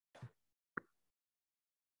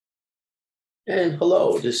And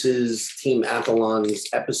hello, this is Team Apollon's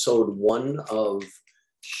episode 1 of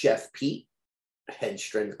Chef Pete, head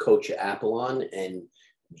strength coach at Apollon, and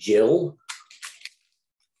Jill,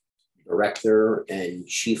 director and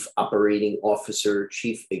chief operating officer,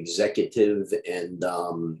 chief executive, and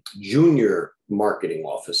junior marketing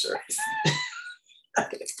officer.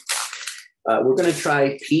 We're going to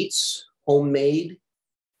try Pete's homemade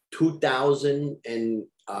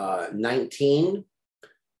 2019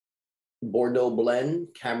 Bordeaux blend,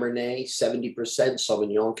 Cabernet 70%,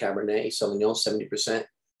 Sauvignon Cabernet, Sauvignon 70%,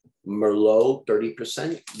 Merlot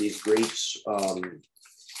 30%. These grapes are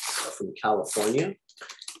from California.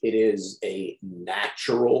 It is a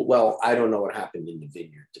natural, well, I don't know what happened in the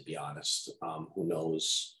vineyard, to be honest. Who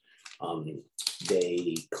knows?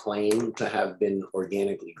 They claim to have been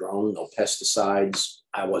organically grown, no pesticides.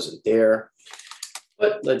 I wasn't there.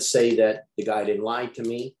 But let's say that the guy didn't lie to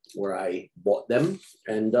me where I bought them,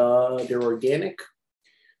 and they're organic.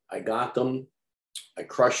 I got them, I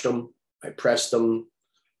crushed them, I pressed them.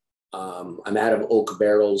 I'm out of oak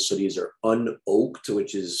barrels, so these are unoaked,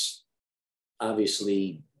 which is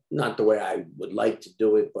obviously not the way I would like to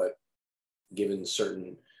do it, but given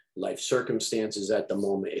certain life circumstances at the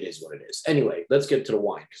moment, it is what it is. Anyway, let's get to the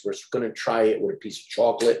wine because we're going to try it with a piece of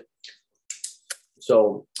chocolate.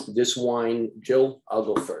 So this wine, Jill,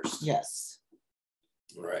 I'll go first. Yes.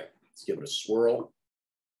 All right, let's give it a swirl.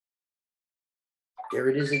 There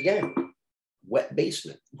it is again. Wet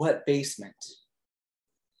basement. Wet basement.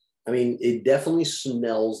 I mean, it definitely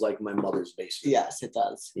smells like my mother's basement. Yes, it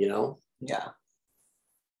does. You know? Yeah.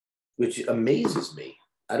 Which amazes me.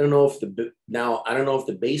 I don't know if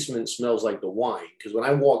the basement smells like the wine, because when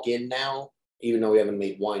I walk in now, even though we haven't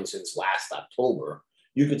made wine since last October,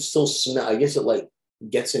 you could still smell. I guess it like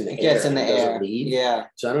gets in the air. Gets in the air. Doesn't leave. Yeah.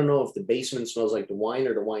 So I don't know if the basement smells like the wine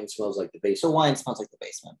or the wine smells like the basement. The wine smells like the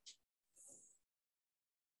basement.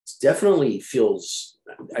 It definitely feels.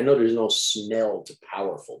 I know there's no smell to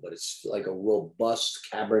powerful, but it's like a robust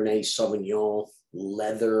Cabernet Sauvignon,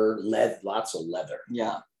 lots of leather.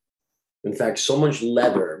 Yeah. In fact, so much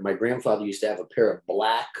leather. My grandfather used to have a pair of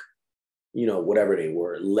black, whatever they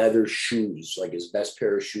were, leather shoes, like his best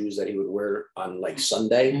pair of shoes that he would wear on like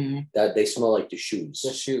Sunday, that they smell like the shoes.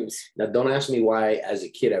 The shoes. Now, don't ask me why as a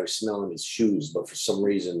kid I was smelling his shoes, but for some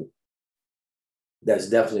reason, that's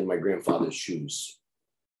definitely my grandfather's shoes.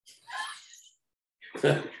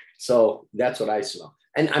 So that's what I smell.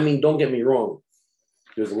 And I mean, don't get me wrong.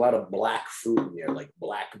 There's a lot of black fruit in there, like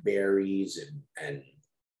blackberries and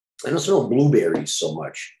I don't smell blueberries so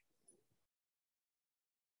much.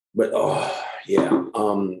 But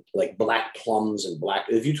like black plums and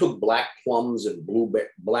if you took black plums and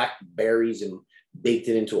blackberries and baked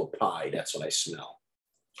it into a pie, that's what I smell.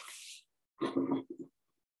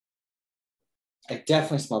 I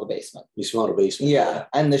definitely smell the basement. You smell the basement? Yeah,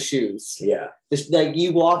 and the shoes. Yeah. Like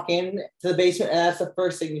you walk in to the basement, and that's the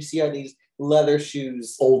first thing you see are these leather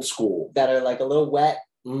shoes. Old school. That are like a little wet,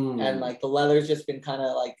 and like the leather's just been kind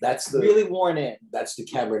of like really worn in. That's the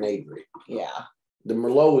Cabernet grape. Yeah. The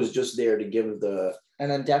Merlot is just there to give the...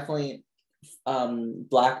 And then definitely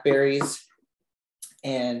blackberries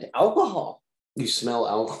and alcohol. You smell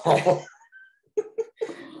alcohol?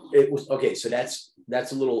 It was... Okay, so that's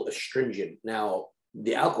a little astringent. Now,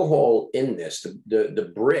 the alcohol in this,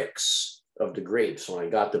 the bricks of the grapes, when I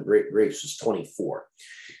got the grapes, was 24.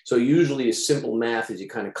 So usually the simple math is you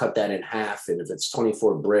kind of cut that in half, and if it's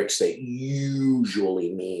 24 bricks, that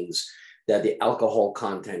usually means that the alcohol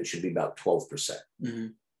content should be about 12%,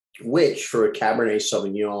 which for a Cabernet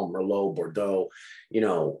Sauvignon, Merlot, Bordeaux,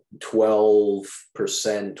 12%,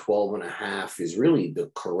 12.5% is really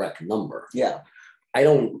the correct number. Yeah.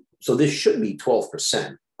 So this should be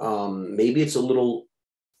 12%. Maybe it's a little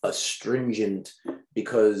astringent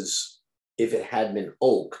because if it had been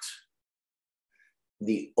oaked,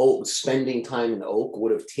 the oak spending time in the oak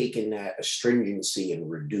would have taken that astringency and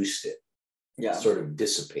reduced it. Yeah. Sort of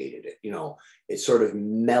dissipated it. It sort of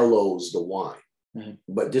mellows the wine.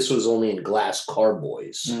 But this was only in glass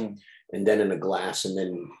carboys and then in a glass. And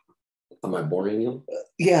then, am I boring you?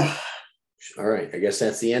 Yeah. All right. I guess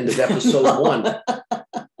that's the end of episode 1.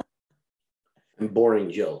 I'm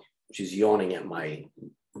boring Jill. She's yawning at my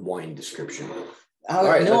wine description. All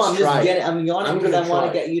right. No, I'm yawning because I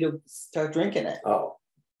want to get you to start drinking it. Oh.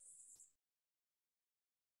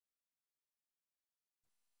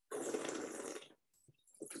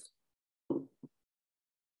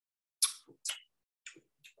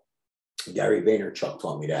 Gary Vaynerchuk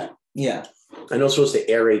taught me that. Yeah. I know it's supposed to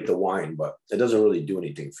aerate the wine, but it doesn't really do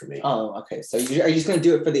anything for me. Oh, okay. So are you just going to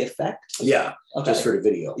do it for the effect? Yeah. Okay. Just for the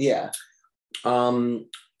video. Yeah.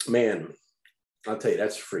 Man, I'll tell you,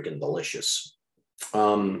 that's freaking delicious.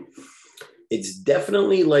 It's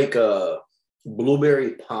definitely like a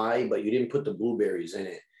blueberry pie, but you didn't put the blueberries in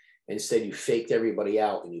it. Instead, you faked everybody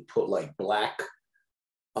out and you put like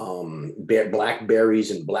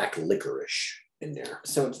blackberries and black licorice in there.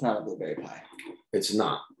 So it's not a blueberry pie. It's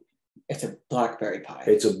not. It's a blackberry pie.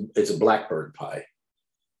 It's a blackbird pie.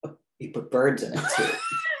 You put birds in it too.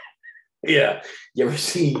 Yeah. You ever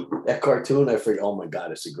see that cartoon? I forget. Oh my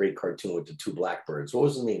God, it's a great cartoon with the two blackbirds. What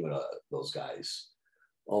was the name of those guys?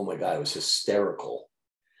 Oh my God, it was hysterical.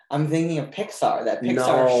 I'm thinking of Pixar. That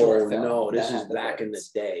Pixar short film. No, this is back in the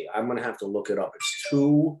day. I'm gonna have to look it up.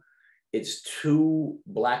 It's two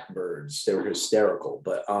blackbirds. They were hysterical,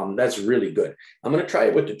 but that's really good. I'm gonna try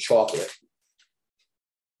it with the chocolate.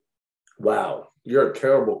 Wow, you're a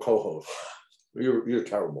terrible co-host. You're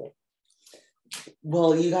terrible.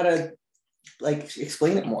 Well, you gotta like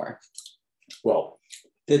explain it more. Well,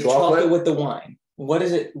 the chocolate with the wine. What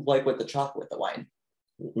is it like with the chocolate with the wine?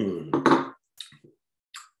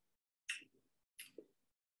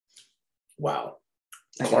 Wow.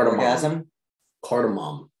 Like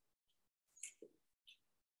Cardamom.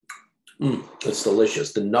 It's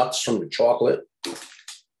delicious. The nuts from the chocolate.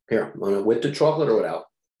 Here, with the chocolate or without?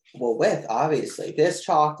 Well, with, obviously. This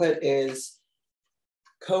chocolate is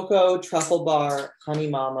cocoa, truffle bar, Honey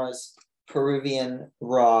Mama's Peruvian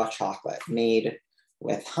raw chocolate made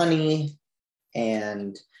with honey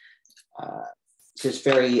and just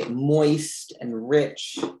very moist and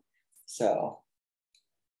rich. So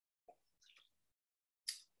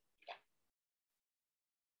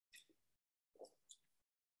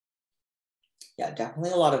yeah,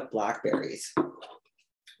 definitely a lot of blackberries.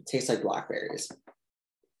 It tastes like blackberries.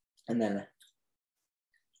 And then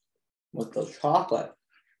with the chocolate,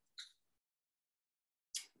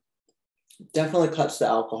 definitely cuts the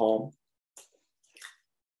alcohol.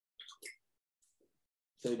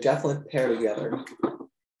 So definitely pair together.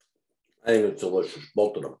 I think it's delicious,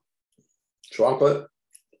 both of them. Chocolate,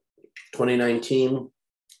 2019.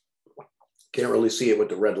 Can't really see it with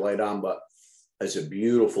the red light on, but it's a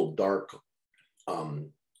beautiful dark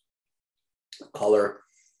color.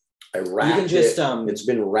 I racked it. It's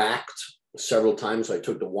been racked several times. So I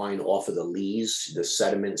took the wine off of the lees. The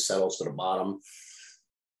sediment settles to the bottom.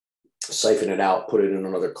 Siphon it out, put it in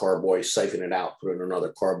another carboy, siphon it out, put it in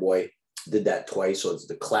another carboy. Did that twice. So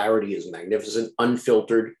the clarity is magnificent,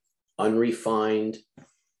 unfiltered, unrefined.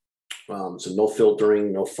 So no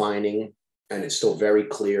filtering, no fining, and it's still very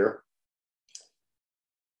clear.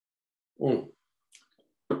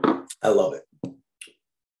 I love it.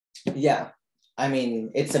 Yeah. I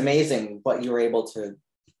mean, it's amazing what you were able to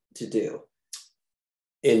do.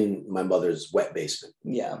 In my mother's wet basement.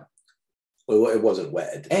 Yeah. Well, it wasn't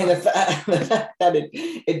wet. And the fact that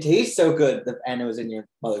it tastes so good, and it was in your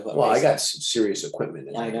mother's wet basement. I got some serious equipment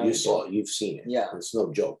in there. I know you've seen it. Yeah. It's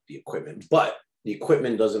no joke, the equipment. But the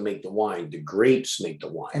equipment doesn't make the wine. The grapes make the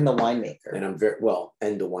wine. And the winemaker. And and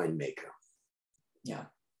the winemaker. Yeah.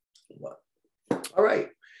 But, all right.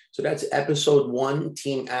 So that's episode 1,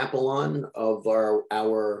 Team Appollon, of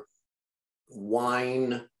our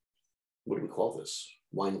wine. What do we call this?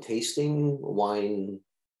 Wine tasting, wine.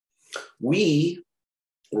 We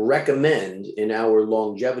recommend in our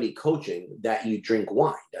longevity coaching that you drink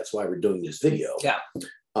wine. That's why we're doing this video. Yeah.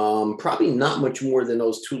 Probably not much more than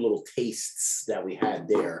those 2 little tastes that we had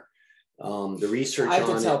there. The research I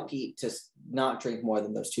have to tell Pete to not drink more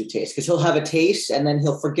than those 2 tastes, because he'll have a taste and then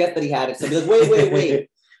he'll forget that he had it. So he'll be like, wait.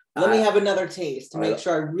 Let me have another taste to make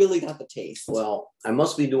sure I really got the taste. Well, I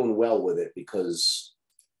must be doing well with it because,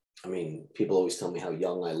 I mean, people always tell me how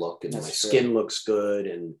young I look and my skin looks good.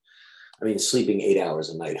 And I mean, sleeping 8 hours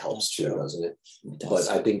a night helps too, doesn't it? But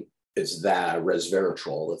I think it's that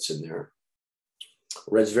resveratrol that's in there.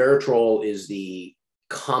 Resveratrol is the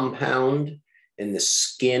compound in the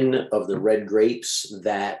skin of the red grapes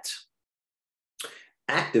that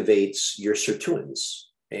activates your sirtuins.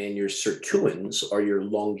 And your sirtuins are your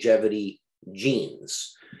longevity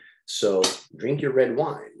genes. So drink your red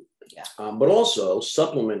wine. Yeah. But also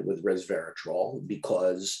supplement with resveratrol,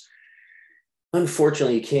 because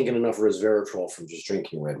unfortunately you can't get enough resveratrol from just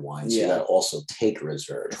drinking red wine. So you got to also take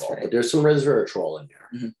resveratrol. Right. But there's some resveratrol in there.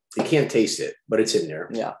 Mm-hmm. You can't taste it, but it's in there.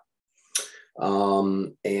 Yeah.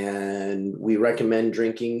 And we recommend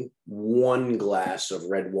drinking 1 glass of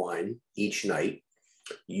red wine each night.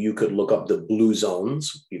 You could look up the blue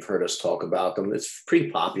zones. You've heard us talk about them. It's pretty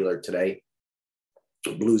popular today.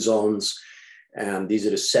 Blue zones. These are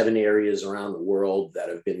the 7 areas around the world that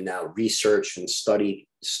have been now researched and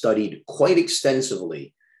studied quite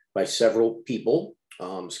extensively by several people.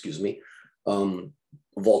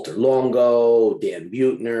 Walter Longo, Dan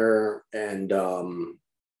Buettner, and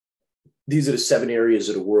these are the 7 areas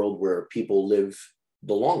of the world where people live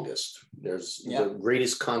the longest. There's the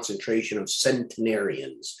greatest concentration of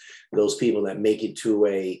centenarians, those people that make it to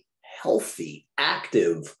a healthy,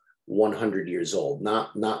 active 100 years old,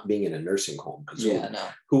 not being in a nursing home. Because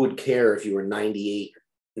who would care if you were 98,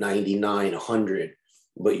 99, 100,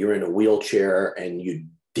 but you're in a wheelchair and you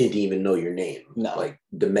didn't even know your name? No. Like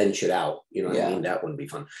dementia out, you know what I mean? That wouldn't be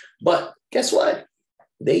fun. But guess what?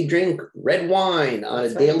 They drink red wine on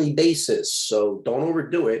a daily basis. So don't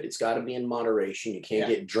overdo it. It's got to be in moderation. You can't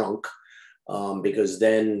get drunk because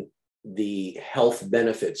then the health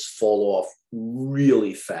benefits fall off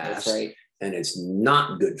really fast. That's right. And it's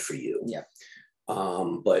not good for you. Yeah.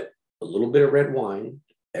 But a little bit of red wine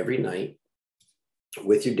every night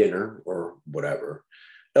with your dinner or whatever.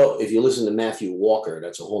 Oh, if you listen to Matthew Walker,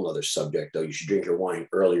 that's a whole nother subject, though. You should drink your wine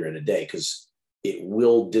earlier in the day because it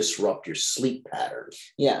will disrupt your sleep patterns.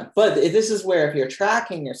 Yeah. But this is where if you're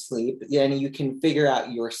tracking your sleep, then you can figure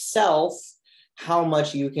out yourself how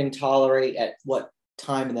much you can tolerate at what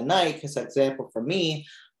time in the night. Because, for example, for me,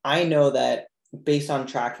 I know that based on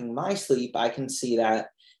tracking my sleep, I can see that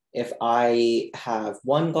if I have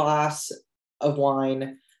 1 glass of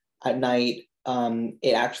wine at night,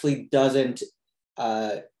 it actually doesn't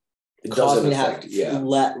cause me to have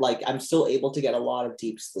I'm still able to get a lot of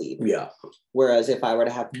deep sleep. Yeah. Whereas if I were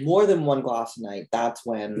to have more than 1 glass a night, that's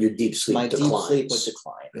when your deep sleep declines. Deep sleep would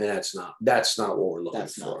decline. And that's not what we're looking for.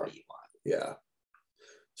 That's not what you want. Yeah.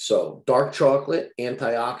 So dark chocolate,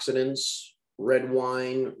 antioxidants, red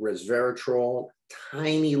wine, resveratrol,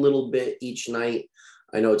 tiny little bit each night.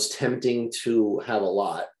 I know it's tempting to have a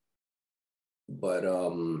lot, but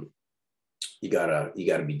you gotta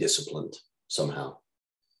be disciplined somehow,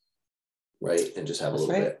 right? And just have a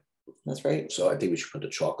little bit. That's right. So I think we should put the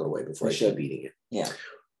chocolate away before I keep eating it. Yeah.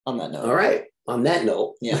 On that note. All right. On that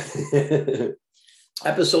note. Yeah.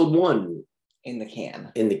 Episode 1. In the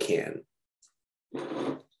can. In the can.